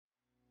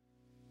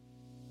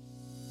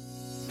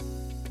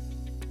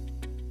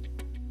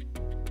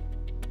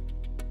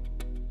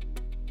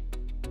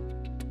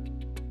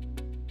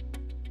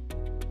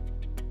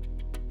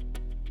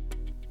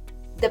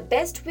The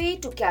best way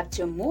to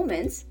capture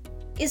moments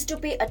is to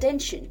pay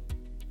attention.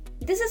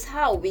 This is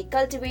how we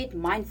cultivate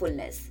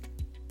mindfulness.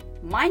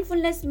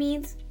 Mindfulness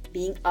means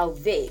being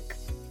awake.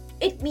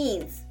 It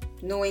means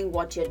knowing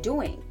what you're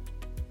doing.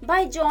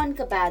 By Jon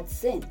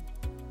Kabat-Zinn.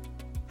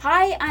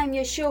 Hi, I'm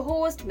your show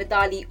host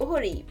Mitali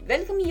Ohri.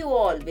 Welcome you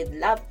all with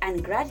love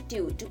and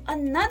gratitude to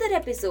another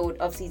episode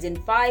of Season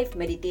 5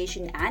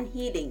 Meditation and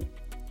Healing.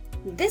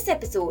 This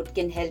episode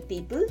can help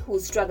people who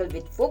struggle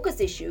with focus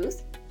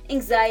issues,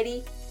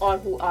 anxiety, or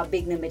who are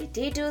beginner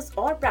meditators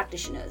or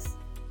practitioners.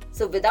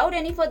 So without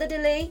any further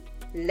delay,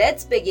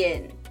 let's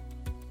begin.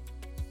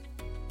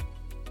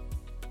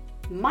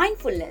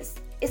 Mindfulness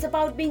is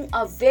about being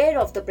aware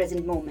of the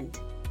present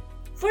moment.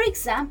 For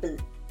example,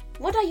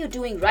 what are you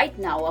doing right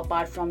now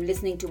apart from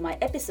listening to my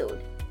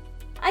episode?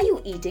 Are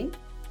you eating,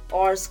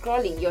 or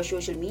scrolling your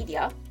social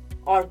media,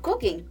 or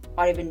cooking,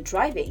 or even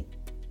driving?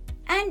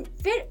 And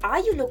where are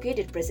you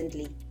located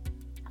presently?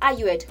 Are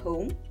you at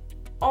home,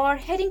 or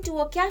heading to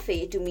a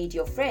cafe to meet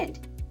your friend,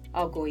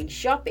 or going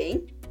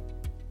shopping?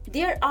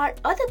 There are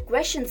other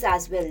questions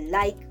as well,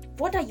 like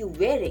what are you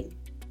wearing?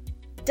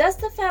 Does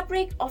the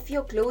fabric of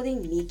your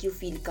clothing make you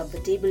feel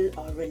comfortable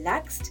or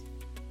relaxed?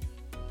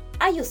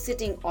 Are you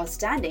sitting or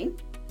standing?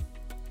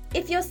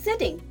 If you're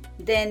sitting,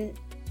 then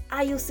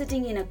are you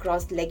sitting in a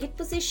cross-legged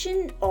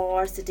position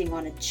or sitting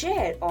on a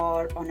chair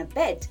or on a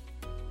bed?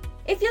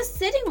 If you're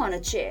sitting on a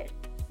chair,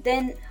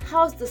 then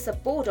how's the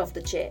support of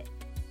the chair?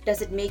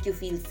 Does it make you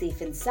feel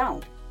safe and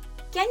sound?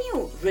 Can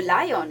you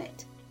rely on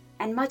it?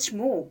 And much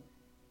more.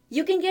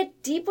 You can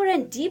get deeper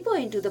and deeper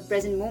into the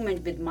present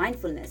moment with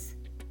mindfulness.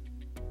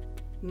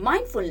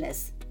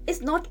 Mindfulness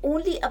is not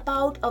only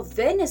about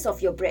awareness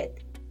of your breath,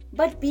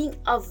 but being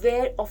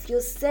aware of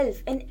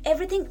yourself and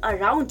everything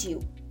around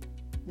you,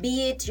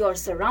 be it your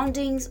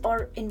surroundings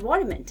or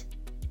environment.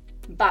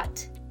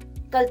 But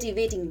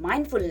cultivating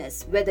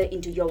mindfulness, whether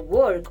into your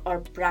work or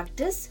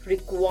practice,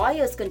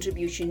 requires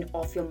contribution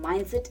of your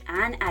mindset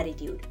and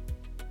attitude.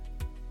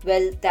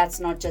 Well, that's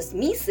not just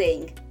me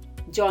saying.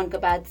 Jon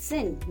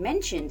Kabat-Zinn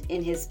mentioned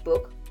in his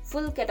book,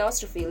 Full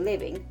Catastrophe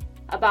Living,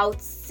 about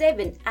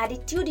 7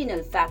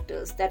 attitudinal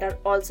factors that are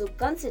also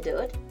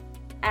considered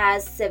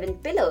as 7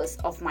 pillars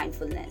of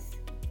mindfulness.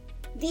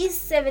 These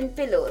 7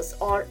 pillars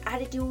or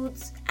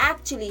attitudes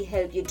actually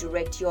help you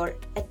direct your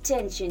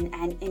attention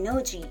and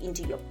energy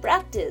into your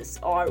practice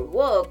or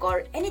work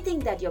or anything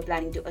that you're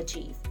planning to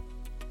achieve.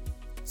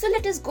 So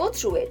let us go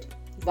through it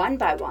one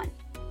by one.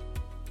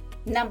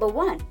 Number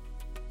 1,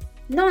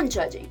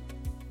 non-judging.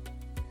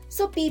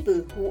 So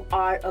people who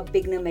are a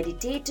beginner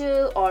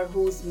meditator or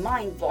whose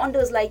mind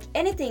wanders like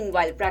anything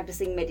while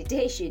practicing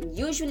meditation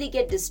usually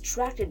get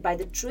distracted by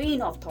the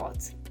train of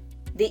thoughts.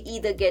 They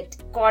either get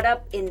caught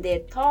up in their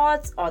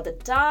thoughts or the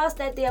task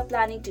that they are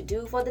planning to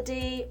do for the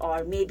day,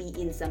 or maybe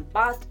in some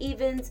past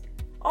events,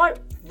 or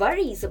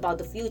worries about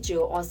the future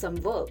or some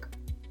work.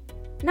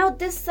 Now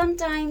this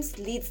sometimes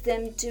leads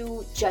them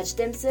to judge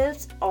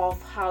themselves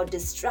of how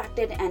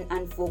distracted and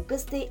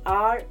unfocused they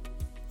are,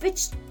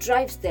 which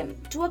drives them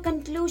to a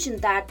conclusion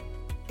that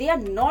they are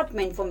not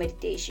meant for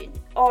meditation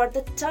or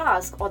the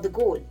task or the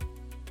goal.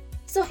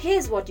 So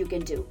here's what you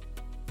can do.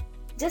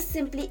 Just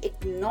simply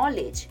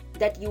acknowledge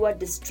that you are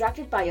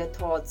distracted by your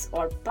thoughts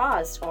or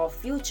past or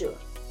future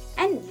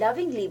and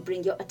lovingly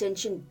bring your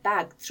attention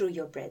back through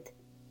your breath.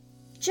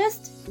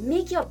 Just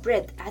make your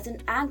breath as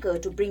an anchor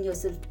to bring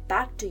yourself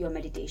back to your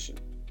meditation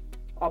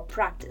or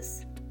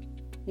practice.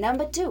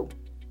 Number 2,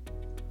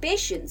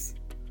 patience.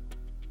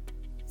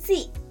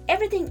 See,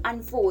 everything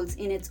unfolds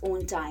in its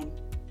own time.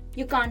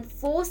 You can't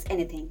force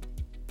anything.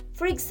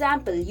 For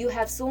example, you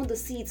have sown the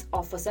seeds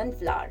of a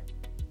sunflower.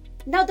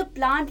 Now the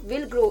plant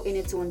will grow in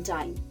its own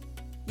time.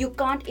 You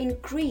can't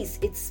increase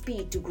its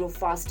speed to grow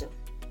faster.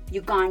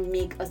 You can't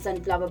make a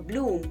sunflower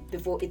bloom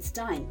before its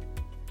time.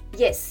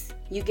 Yes,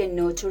 you can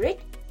nurture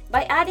it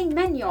by adding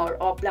manure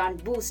or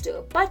plant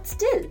booster, but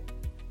still,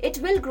 it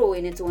will grow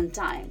in its own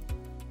time.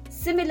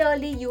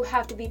 Similarly, you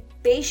have to be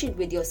patient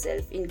with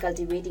yourself in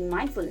cultivating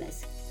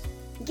mindfulness.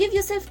 Give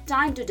yourself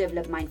time to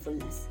develop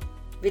mindfulness.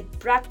 With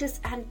practice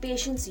and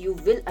patience, you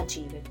will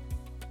achieve it.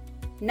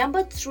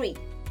 Number 3,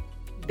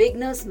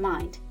 beginner's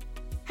mind.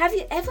 Have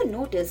you ever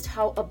noticed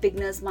how a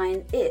beginner's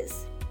mind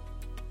is?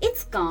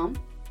 It's calm,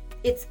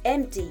 it's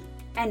empty,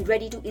 and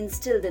ready to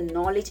instill the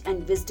knowledge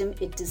and wisdom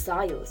it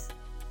desires.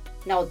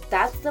 Now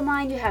that's the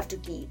mind you have to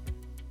keep.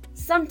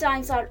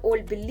 Sometimes our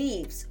old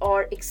beliefs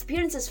or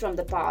experiences from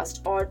the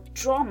past or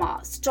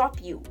trauma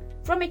stop you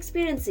from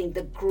experiencing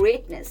the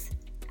greatness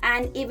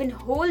and even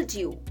hold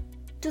you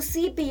to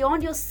see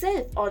beyond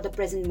yourself or the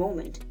present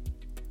moment.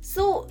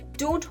 So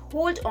don't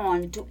hold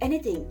on to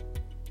anything.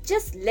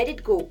 Just let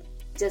it go.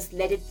 Just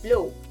let it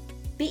flow.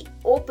 Be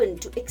open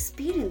to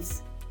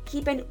experience.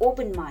 Keep an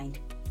open mind.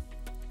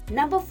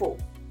 Number 4,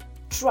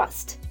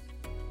 trust.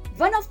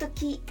 One of the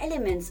key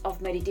elements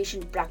of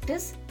meditation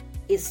practice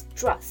is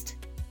trust.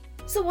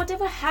 So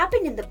whatever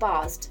happened in the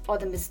past or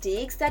the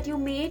mistakes that you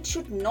made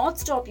should not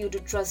stop you to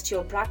trust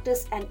your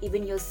practice and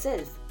even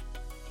yourself.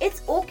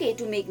 It's okay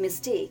to make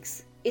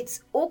mistakes.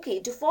 It's okay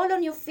to fall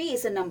on your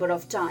face a number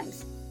of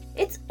times.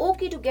 It's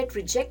okay to get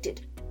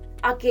rejected.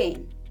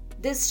 Again,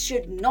 this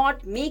should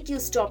not make you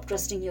stop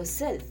trusting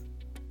yourself.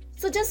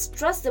 So just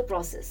trust the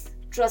process,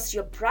 trust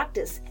your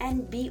practice,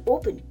 and be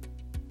open.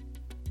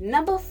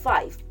 Number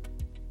 5.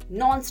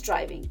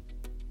 Non-striving.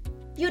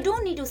 You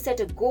don't need to set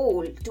a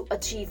goal to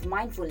achieve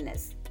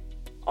mindfulness.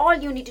 All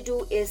you need to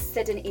do is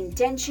set an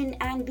intention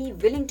and be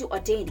willing to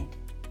attain it.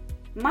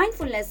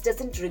 Mindfulness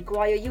doesn't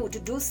require you to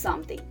do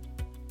something.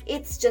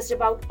 It's just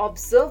about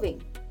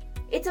observing.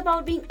 It's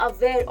about being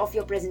aware of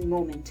your present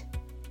moment.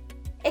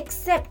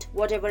 Accept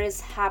whatever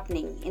is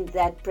happening in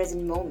that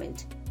present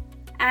moment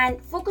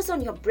and focus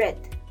on your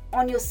breath,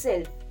 on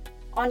yourself,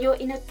 on your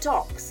inner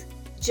talks.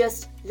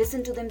 Just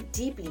listen to them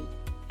deeply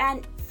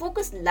and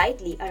focus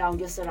lightly around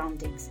your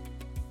surroundings.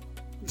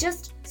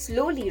 Just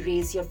slowly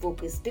raise your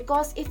focus,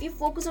 because if you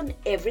focus on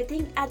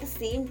everything at the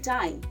same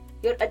time,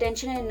 your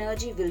attention and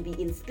energy will be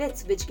in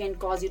splits, which can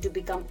cause you to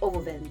become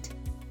overwhelmed.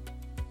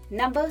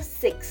 Number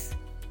 6.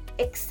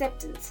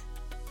 Acceptance.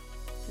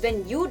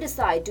 When you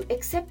decide to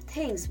accept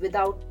things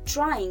without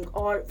trying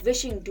or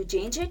wishing to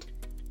change it,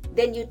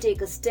 then you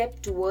take a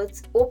step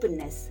towards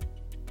openness.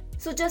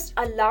 So just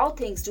allow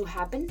things to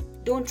happen.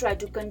 Don't try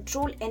to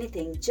control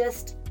anything.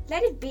 Just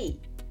let it be.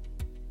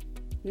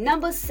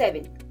 Number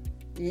 7.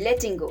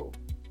 Letting go.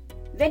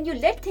 When you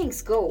let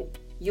things go,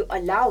 you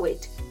allow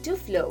it to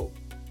flow.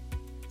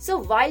 So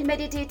while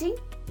meditating,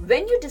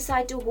 when you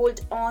decide to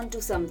hold on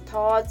to some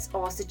thoughts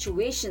or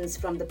situations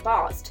from the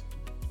past,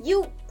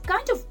 you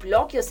kind of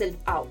block yourself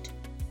out.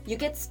 You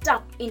get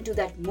stuck into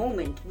that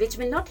moment, which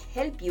will not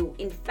help you,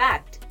 in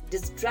fact,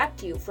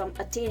 distract you from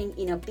attaining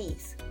inner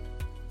peace.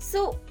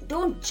 So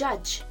don't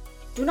judge.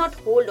 Do not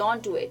hold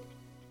on to it.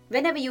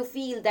 Whenever you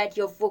feel that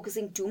you're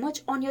focusing too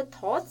much on your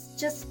thoughts,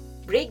 just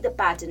break the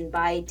pattern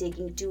by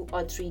taking 2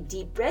 or 3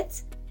 deep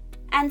breaths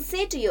and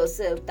say to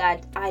yourself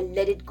that I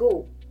let it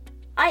go.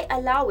 I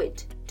allow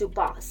it to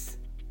pass.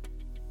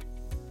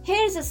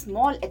 Here's a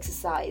small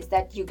exercise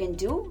that you can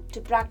do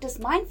to practice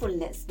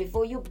mindfulness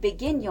before you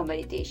begin your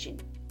meditation.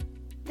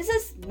 This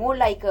is more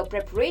like a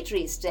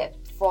preparatory step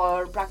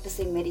for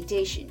practicing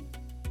meditation.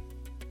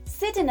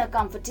 Sit in a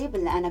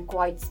comfortable and a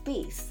quiet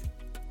space.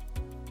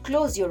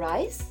 Close your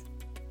eyes.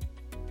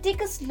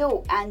 Take a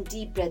slow and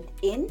deep breath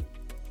in.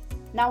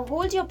 Now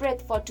hold your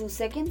breath for 2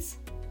 seconds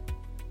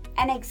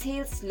and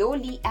exhale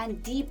slowly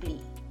and deeply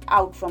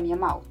out from your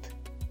mouth.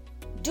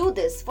 Do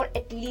this for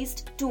at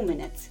least 2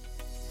 minutes.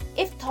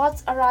 If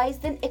thoughts arise,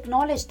 then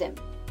acknowledge them.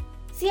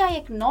 See, I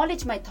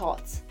acknowledge my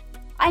thoughts.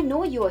 I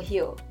know you are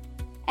here.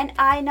 And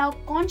I now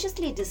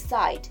consciously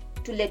decide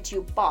to let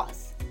you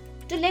pass,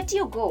 to let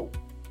you go.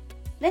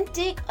 Then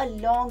take a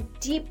long,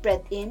 deep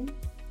breath in,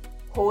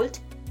 hold,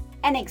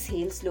 and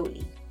exhale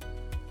slowly.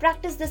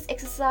 Practice this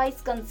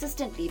exercise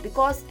consistently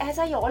because, as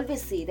I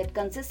always say, that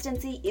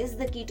consistency is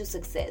the key to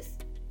success.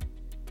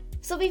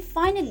 So we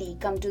finally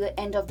come to the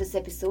end of this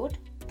episode.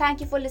 Thank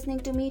you for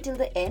listening to me till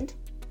the end.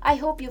 I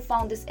hope you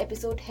found this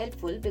episode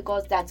helpful,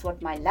 because that's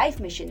what my life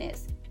mission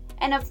is.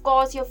 And of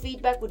course, your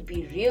feedback would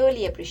be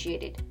really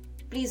appreciated.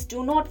 Please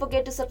do not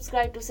forget to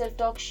subscribe to Self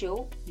Talk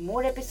Show.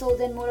 More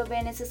episodes and more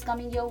awareness is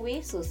coming your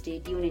way, so stay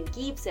tuned and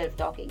keep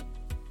self-talking.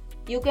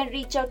 You can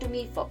reach out to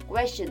me for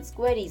questions,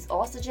 queries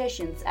or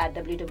suggestions at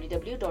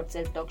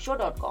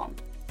www.selftalkshow.com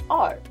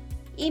or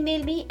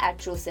email me at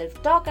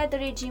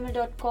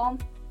showselftalk@gmail.com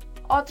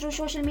or through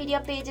social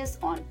media pages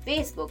on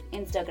Facebook,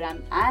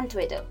 Instagram and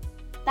Twitter.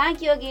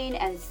 Thank you again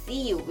and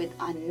see you with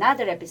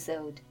another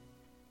episode.